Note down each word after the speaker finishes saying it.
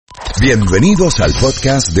Bienvenidos al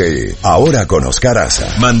podcast de Ahora con Oscar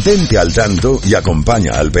Haza. Mantente al tanto y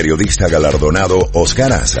acompaña al periodista galardonado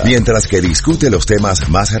Oscar Haza mientras que discute los temas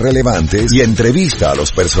más relevantes y entrevista a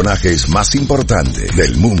los personajes más importantes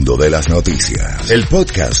del mundo de las noticias. El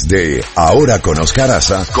podcast de Ahora con Oscar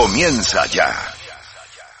Haza comienza ya.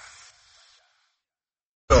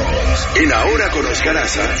 En Ahora con Oscar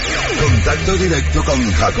Haza, contacto directo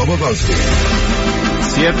con Jacobo Goldstein.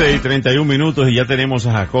 7:31 y ya tenemos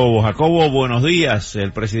a Jacobo. Jacobo, buenos días.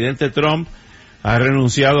 El presidente Trump ha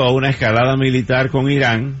renunciado a una escalada militar con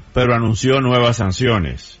Irán, pero anunció nuevas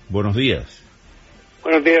sanciones. Buenos días.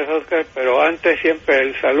 Buenos días, Oscar, pero antes siempre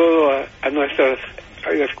el saludo a nuestros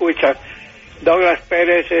radioescuchas. Douglas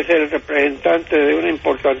Pérez es el representante de una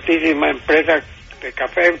importantísima empresa de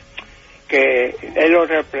café que él lo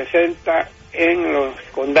representa en los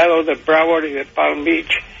condados de Broward y de Palm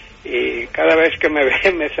Beach, y cada vez que me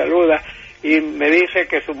ve me saluda y me dice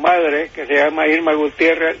que su madre, que se llama Irma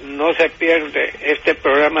Gutiérrez, no se pierde este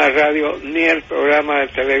programa de radio ni el programa de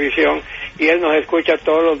televisión, y él nos escucha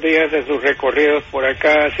todos los días de sus recorridos por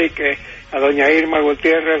acá, así que a doña Irma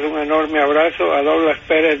Gutiérrez un enorme abrazo, a Douglas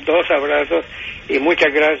Pérez 2 abrazos, y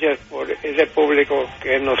muchas gracias por ese público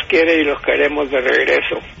que nos quiere y los queremos de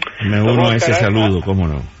regreso. Me uno a ese saludo, ¿cómo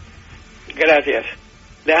no? Gracias.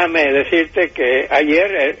 Déjame decirte que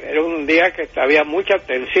ayer era un día que había mucha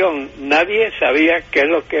tensión. Nadie sabía qué es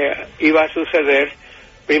lo que iba a suceder.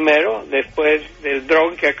 Primero, después del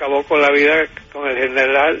dron que acabó con la vida con el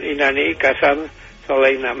general iraní Qasem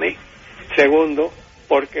Soleimani. Segundo,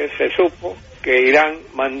 porque se supo que Irán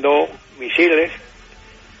mandó misiles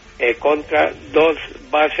contra 2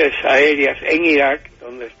 bases aéreas en Irak,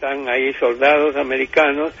 donde están ahí soldados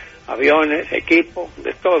americanos, aviones, equipo,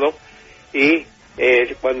 de todo, y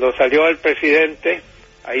cuando salió el presidente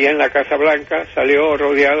ahí en la Casa Blanca, salió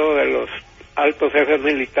rodeado de los altos jefes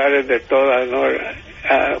militares de toda, ¿no?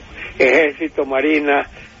 Ejército, Marina,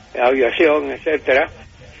 aviación, etcétera,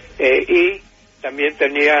 y también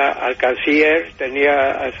tenía al canciller,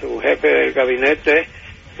 tenía a su jefe del gabinete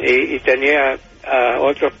y tenía a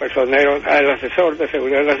otros personeros, al asesor de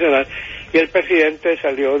seguridad nacional, y el presidente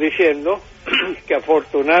salió diciendo que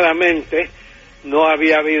afortunadamente no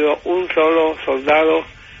había habido un solo soldado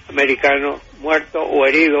americano muerto o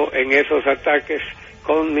herido en esos ataques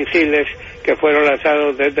con misiles que fueron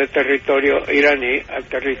lanzados desde el territorio iraní al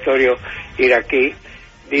territorio iraquí.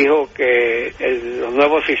 Dijo que los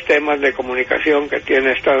nuevos sistemas de comunicación que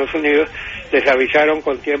tiene Estados Unidos les avisaron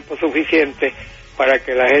con tiempo suficiente para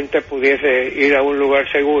que la gente pudiese ir a un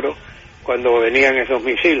lugar seguro cuando venían esos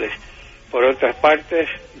misiles. Por otras partes,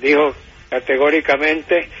 dijo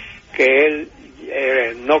categóricamente que él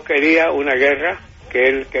no quería una guerra, que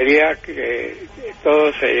él quería que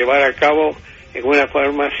todo se llevara a cabo en una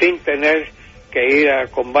forma sin tener que ir a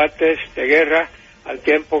combates de guerra, al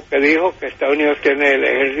tiempo que dijo que Estados Unidos tiene el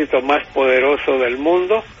ejército más poderoso del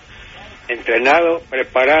mundo, entrenado,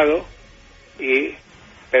 preparado,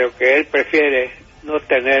 pero que él prefiere no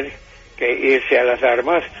tener que irse a las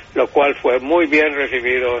armas, lo cual fue muy bien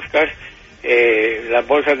recibido, Oscar. Las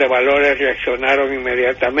bolsas de valores reaccionaron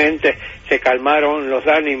inmediatamente, se calmaron los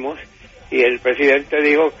ánimos, y el presidente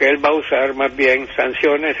dijo que él va a usar más bien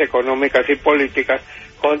sanciones económicas y políticas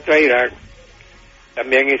contra Irán.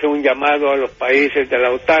 También hizo un llamado a los países de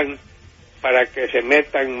la OTAN para que se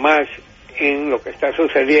metan más en lo que está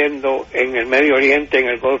sucediendo en el Medio Oriente, en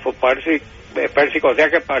el Golfo Pérsico, o sea,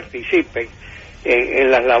 que participen en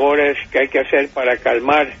las labores que hay que hacer para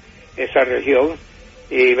calmar esa región,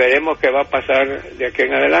 y veremos qué va a pasar de aquí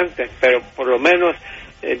en adelante, pero por lo menos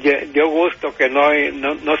yo gusto que no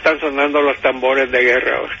están sonando los tambores de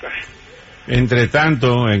guerra, Oscar. Entre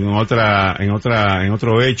tanto, en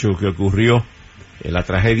otro hecho que ocurrió, la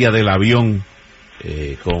tragedia del avión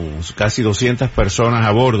con casi 200 personas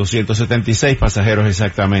a bordo, 176 pasajeros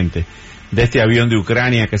exactamente, de este avión de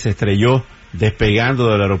Ucrania que se estrelló despegando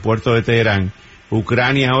del aeropuerto de Teherán.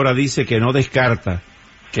 Ucrania ahora dice que no descarta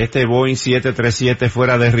que este Boeing 737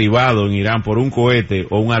 fuera derribado en Irán por un cohete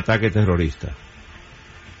o un ataque terrorista.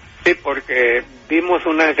 Sí, porque vimos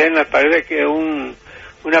una escena, parece que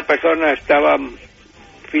una persona estaba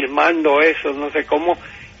filmando eso, no sé cómo,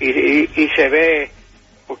 y se ve,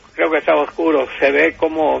 creo que estaba oscuro, se ve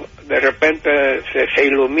como de repente se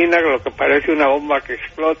ilumina lo que parece una bomba que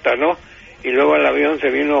explota, ¿no? Y luego el avión se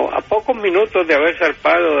vino a pocos minutos de haber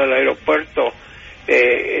zarpado del aeropuerto.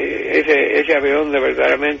 Ese avión de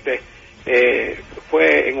verdaderamente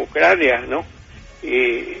fue en Ucrania, ¿no?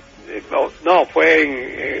 Y fue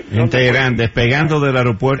en Teherán, despegando del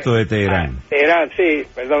aeropuerto de Teherán.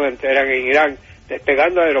 En Teherán, en Irán,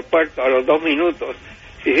 despegando del aeropuerto a los 2 minutos,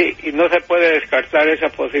 y no se puede descartar esa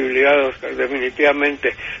posibilidad, Oscar,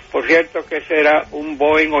 definitivamente. Por cierto que será un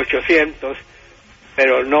Boeing 800,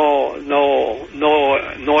 pero no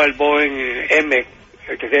el Boeing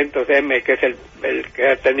M800M, que es el que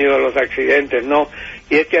ha tenido los accidentes, no.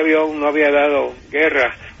 Y este avión no había dado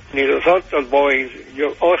guerra, ni los otros Boeing.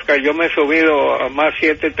 Oscar, yo me he subido a más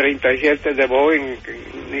 737 de Boeing,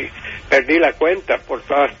 perdí la cuenta por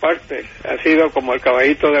todas partes. Ha sido como el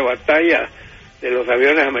caballito de batalla de los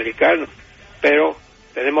aviones americanos, pero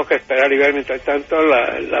tenemos que esperar y ver. Mientras tanto,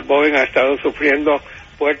 la Boeing ha estado sufriendo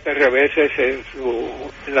fuertes reveses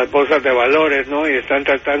en las bolsas de valores, ¿no? Y están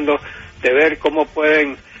tratando de ver cómo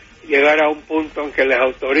pueden llegar a un punto en que les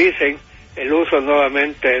autoricen el uso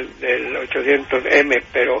nuevamente del 800M,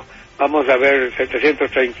 pero vamos a ver el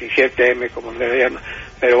 737M, como se le llama,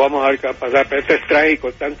 pero vamos a ver qué va a pasar. Pero esto es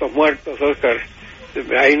trágico, tantos muertos, Oscar,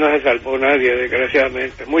 ahí no se salvó nadie,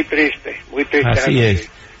 desgraciadamente. Muy triste. Así es.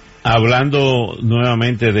 Hablando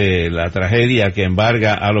nuevamente de la tragedia que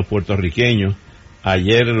embarga a los puertorriqueños,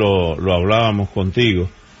 ayer lo hablábamos contigo,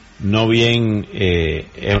 no bien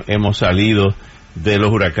hemos salido de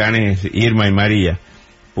los huracanes Irma y María,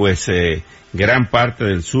 pues gran parte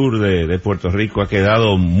del sur de Puerto Rico ha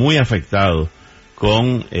quedado muy afectado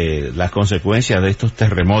con las consecuencias de estos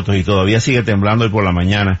terremotos y todavía sigue temblando. Hoy por la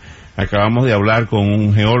mañana acabamos de hablar con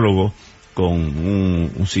un geólogo, con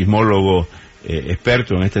un sismólogo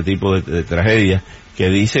experto en este tipo de tragedias, que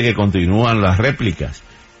dice que continúan las réplicas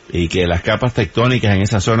y que las capas tectónicas en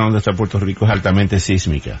esa zona donde está Puerto Rico es altamente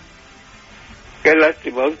sísmica. Qué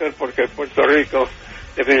lástima, Oscar, porque Puerto Rico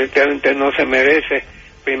definitivamente no se merece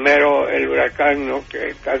primero el huracán, ¿no?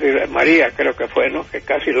 Que casi, María creo que fue, ¿no? Que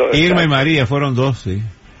casi lo... Irma y María fueron dos, sí.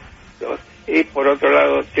 Y por otro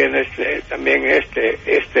lado tienes también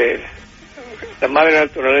la madre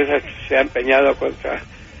naturaleza se ha empeñado contra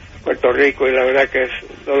Puerto Rico, y la verdad que es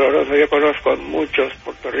doloroso. Yo conozco muchos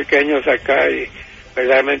puertorriqueños acá y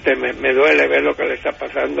verdaderamente me duele ver lo que le está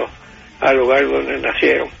pasando al lugar donde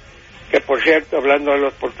nacieron. Que por cierto, hablando de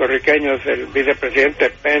los puertorriqueños, el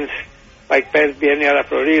vicepresidente Mike Pence, viene a la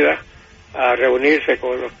Florida a reunirse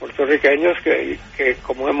con los puertorriqueños que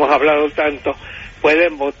como hemos hablado tanto,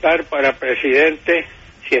 pueden votar para presidente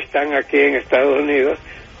si están aquí en Estados Unidos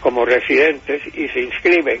como residentes y se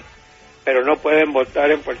inscriben, pero no pueden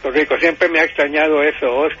votar en Puerto Rico. Siempre me ha extrañado eso,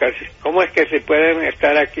 Oscar. ¿Cómo es que si pueden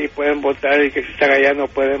estar aquí pueden votar y que si están allá no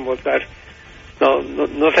pueden votar?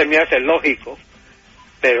 No se me hace lógico,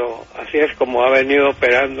 pero así es como ha venido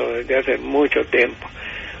operando desde hace mucho tiempo.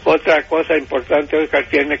 Otra cosa importante, Oscar,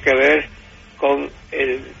 tiene que ver con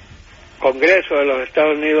el Congreso de los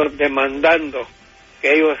Estados Unidos demandando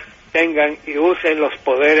que ellos tengan y usen los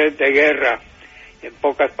poderes de guerra. En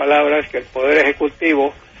pocas palabras, que el Poder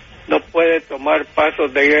Ejecutivo no puede tomar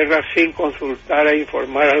pasos de guerra sin consultar e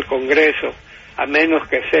informar al Congreso, a menos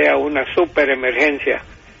que sea una super emergencia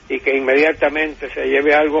y que inmediatamente se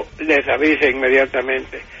lleve algo, les avise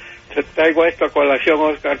inmediatamente. Traigo esto a colación,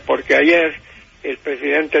 Oscar, porque ayer el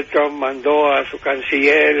presidente Trump mandó a su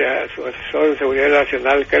canciller, a su asesor de seguridad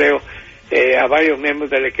nacional, creo, a varios miembros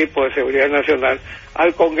del equipo de seguridad nacional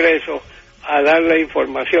al Congreso a darle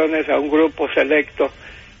informaciones a un grupo selecto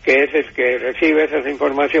que es el que recibe esas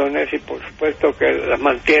informaciones y por supuesto que las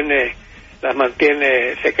mantiene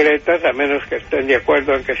secretas a menos que estén de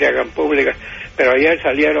acuerdo en que se hagan públicas. Pero ayer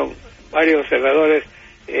salieron varios senadores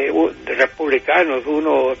republicanos,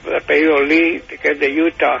 uno de apellido Lee, que es de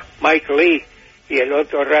Utah, Mike Lee, y el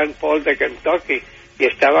otro Rand Paul de Kentucky, y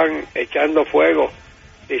estaban echando fuego,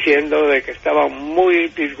 diciendo de que estaban muy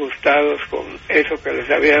disgustados con eso que les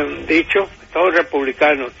habían dicho, todos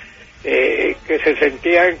republicanos, que se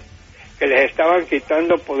sentían que les estaban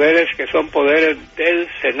quitando poderes que son poderes del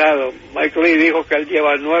Senado. Mike Lee dijo que él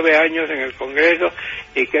lleva 9 años en el Congreso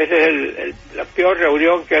y que esa es la peor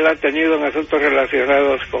reunión que él ha tenido en asuntos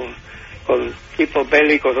relacionados con tipos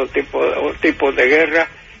bélicos o tipos de guerra.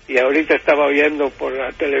 Y ahorita estaba viendo por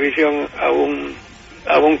la televisión a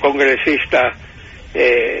un congresista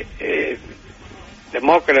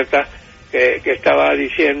demócrata que estaba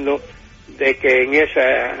diciendo de que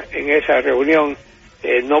en esa reunión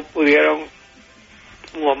no pudieron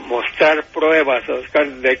mostrar pruebas, Oscar,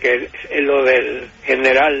 de que lo del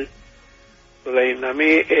general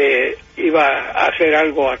Goldstein iba a hacer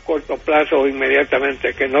algo a corto plazo o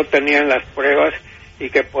inmediatamente, que no tenían las pruebas y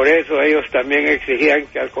que por eso ellos también exigían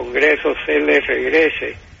que al Congreso se les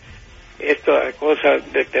regrese esta cosa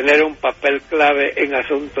de tener un papel clave en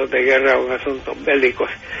asuntos de guerra o en asuntos bélicos.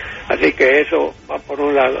 Así que eso va por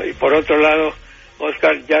un lado. Y por otro lado,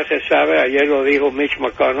 Oscar, ya se sabe, ayer lo dijo Mitch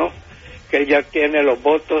McConnell, que él ya tiene los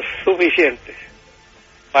votos suficientes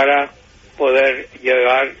para poder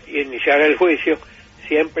llevar y iniciar el juicio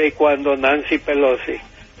siempre y cuando Nancy Pelosi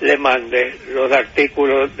le mande los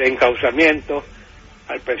artículos de encauzamiento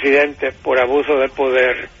al presidente por abuso de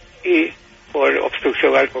poder y por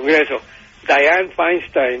obstrucción al Congreso. Dianne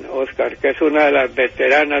Feinstein, Oscar, que es una de las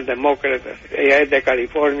veteranas demócratas, ella es de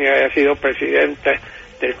California, ella ha sido presidenta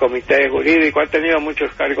del comité jurídico, ha tenido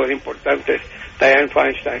muchos cargos importantes, Dianne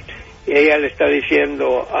Feinstein, y ella le está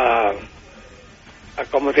diciendo a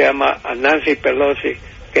 ¿cómo se llama?, a Nancy Pelosi,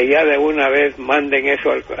 que ya de una vez manden eso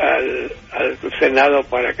al Senado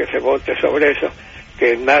para que se vote sobre eso,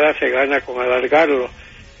 que nada se gana con alargarlo.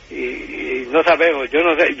 Y no sabemos, yo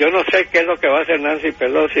no sé qué es lo que va a hacer Nancy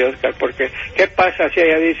Pelosi, Oscar, porque ¿qué pasa si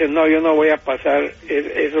ella dice, no, yo no voy a pasar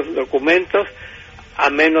esos documentos a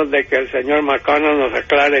menos de que el señor McConnell nos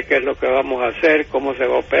aclare qué es lo que vamos a hacer, cómo se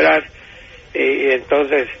va a operar? Y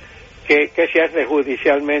entonces, ¿qué se hace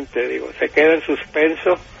judicialmente? Digo, se queda en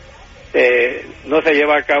suspenso, no se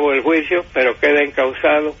lleva a cabo el juicio, pero queda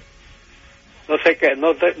encauzado. No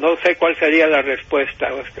sé cuál sería la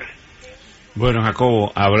respuesta, Oscar. Bueno,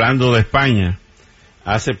 Jacobo, hablando de España,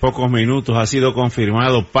 hace pocos minutos ha sido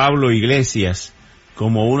confirmado Pablo Iglesias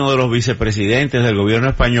como uno de los vicepresidentes del gobierno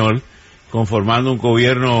español, conformando un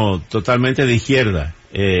gobierno totalmente de izquierda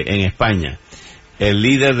en España. El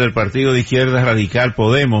líder del partido de izquierda radical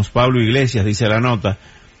Podemos, Pablo Iglesias, dice la nota,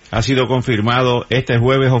 ha sido confirmado este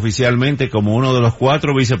jueves oficialmente como uno de los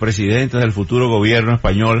 4 vicepresidentes del futuro gobierno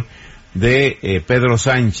español de Pedro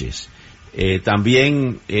Sánchez.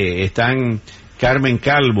 También están Carmen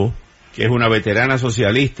Calvo, que es una veterana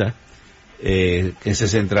socialista, que se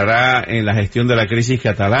centrará en la gestión de la crisis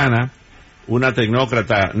catalana, una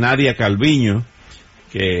tecnócrata, Nadia Calviño,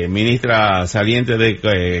 que ministra saliente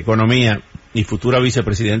de Economía y futura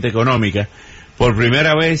vicepresidenta económica. Por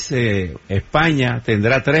primera vez España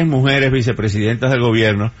tendrá 3 mujeres vicepresidentas del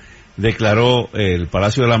gobierno, declaró el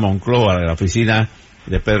Palacio de la Moncloa, la oficina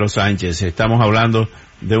de Pedro Sánchez. Estamos hablando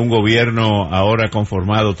de un gobierno ahora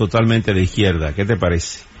conformado totalmente de izquierda. ¿Qué te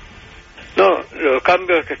parece? No, los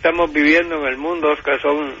cambios que estamos viviendo en el mundo, Oscar,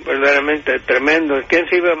 son verdaderamente tremendos. ¿Quién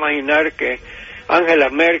se iba a imaginar que Angela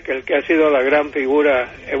Merkel, que ha sido la gran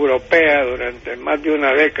figura europea durante más de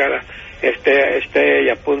una década,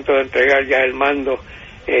 esté a punto de entregar ya el mando?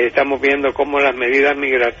 Estamos viendo cómo las medidas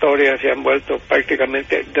migratorias se han vuelto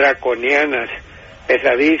prácticamente draconianas,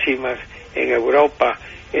 pesadísimas en Europa.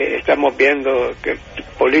 Estamos viendo que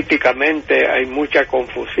políticamente hay mucha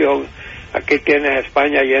confusión. Aquí tienes a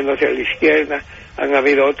España yéndose a la izquierda, han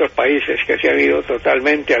habido otros países que se han ido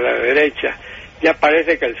totalmente a la derecha. Ya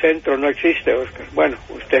parece que el centro no existe, Oscar. Bueno,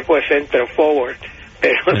 usted fue centro forward,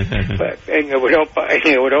 pero en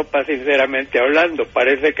Europa, sinceramente hablando,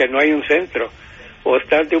 parece que no hay un centro. O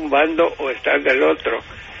estás de un bando o estás del otro.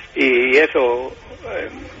 Y eso,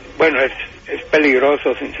 bueno, es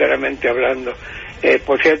peligroso, sinceramente hablando.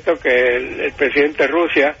 Por cierto que el presidente de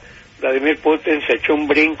Rusia, Vladimir Putin, se echó un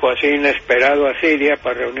brinco así inesperado a Siria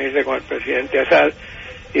para reunirse con el presidente Assad,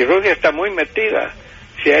 y Rusia está muy metida.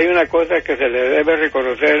 Si hay una cosa que se le debe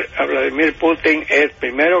reconocer a Vladimir Putin es,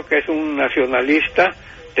 primero, que es un nacionalista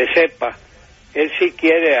de cepa. Él sí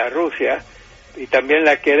quiere a Rusia y también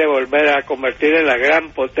la quiere volver a convertir en la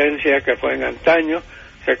gran potencia que fue en antaño.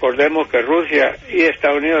 Recordemos que Rusia y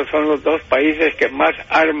Estados Unidos son los 2 países que más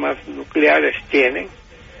armas nucleares tienen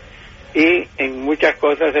y en muchas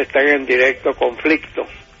cosas están en directo conflicto,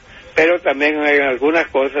 pero también hay algunas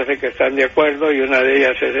cosas en que están de acuerdo, y una de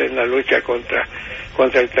ellas es en la lucha contra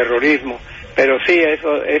el terrorismo. Pero sí,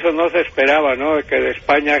 eso no se esperaba, ¿no?, que de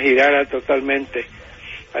España girara totalmente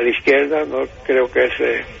a la izquierda. No creo que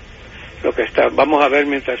es lo que está. Vamos a ver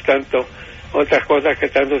mientras tanto otras cosas que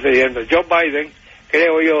están sucediendo. Joe Biden,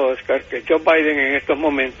 creo yo, Oscar, que Joe Biden en estos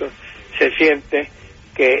momentos se siente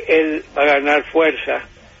que él va a ganar fuerza,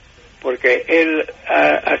 porque él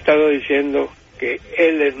ha estado diciendo que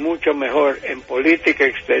él es mucho mejor en política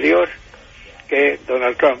exterior que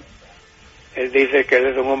Donald Trump. Él dice que él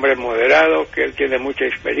es un hombre moderado, que él tiene mucha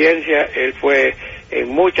experiencia. Él fue en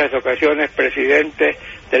muchas ocasiones presidente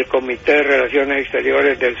del Comité de Relaciones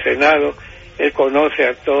Exteriores del Senado. Él conoce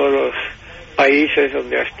a todos los países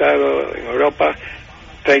donde ha estado en Europa.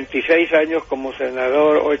 36 años como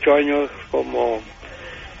senador, 8 años como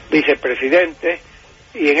vicepresidente,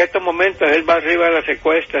 y en estos momentos él va arriba de las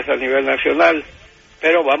encuestas a nivel nacional.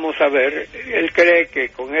 Pero vamos a ver, él cree que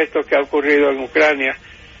con esto que ha ocurrido en Ucrania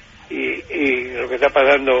y lo que está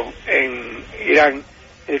pasando en Irán,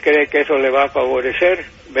 él cree que eso le va a favorecer.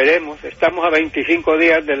 Veremos. Estamos a 25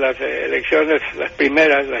 días de las elecciones, las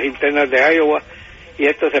primeras, las internas de Iowa, y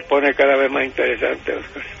esto se pone cada vez más interesante,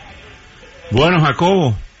 Oscar. Bueno,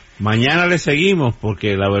 Jacobo, Mañana le seguimos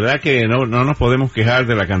porque la verdad que no nos podemos quejar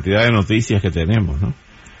de la cantidad de noticias que tenemos, ¿no?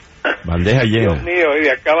 Bandeja llena. Dios mío, y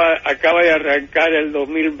acaba de arrancar el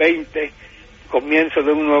 2020, comienzo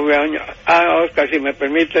de un nuevo año. Oscar, si me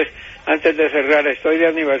permites, antes de cerrar, estoy de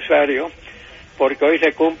aniversario porque hoy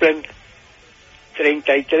se cumplen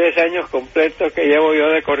 33 años completos que llevo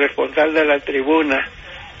yo de corresponsal de La Tribuna,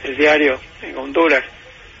 el diario en Honduras.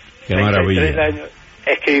 Qué maravilla. 33 años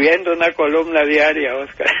escribiendo una columna diaria,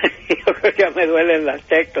 Oscar. Yo creo que ya me duelen las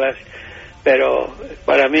teclas, pero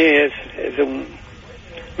para mí es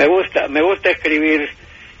me gusta escribir,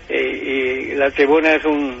 y La Tribuna es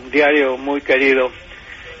un diario muy querido,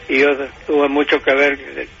 y yo tuve mucho que ver.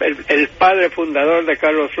 El padre fundador de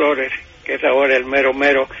Carlos Flores, que es ahora el mero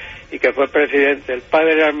y que fue presidente, el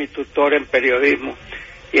padre era mi tutor en periodismo,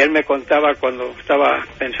 y él me contaba cuando estaba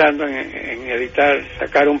pensando en editar,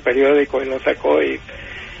 sacar un periódico, y lo sacó. Y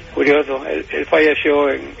curioso, él falleció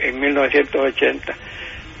en 1980,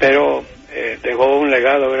 pero dejó un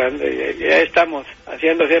legado grande, y ya estamos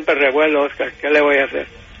haciendo siempre revuelo, Oscar. ¿Qué le voy a hacer?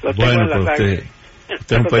 Lo tengo en la sangre.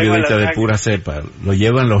 Usted es un periodista de pura cepa, lo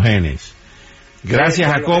llevan los genes. Gracias,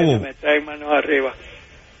 Jacobo. Me traen manos arriba.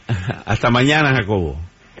 Hasta mañana, Jacobo.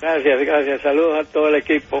 Gracias. Saludos a todo el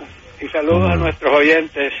equipo y saludos a nuestros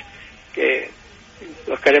oyentes, que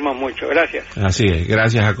los queremos mucho. Gracias. Así es,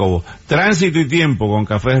 gracias, Jacobo. Tránsito y tiempo con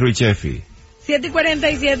Caferro y Chefi.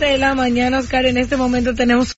 7:47 de la mañana, Oscar. En este momento tenemos